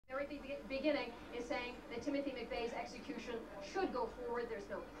beginning is saying that Timothy McVeigh's execution should go forward. There's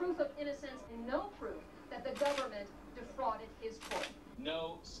no proof of innocence and no proof that the government defrauded his court.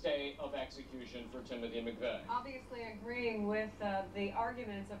 No stay of execution for Timothy McVeigh. Obviously agreeing with the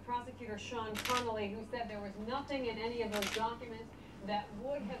arguments of Prosecutor Sean Connolly, who said there was nothing in any of those documents that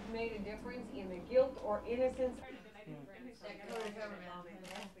would have made a difference in the guilt or innocence.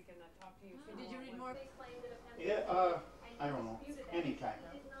 Yeah, I don't know. Anytime.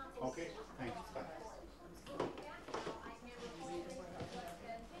 Okay, thanks.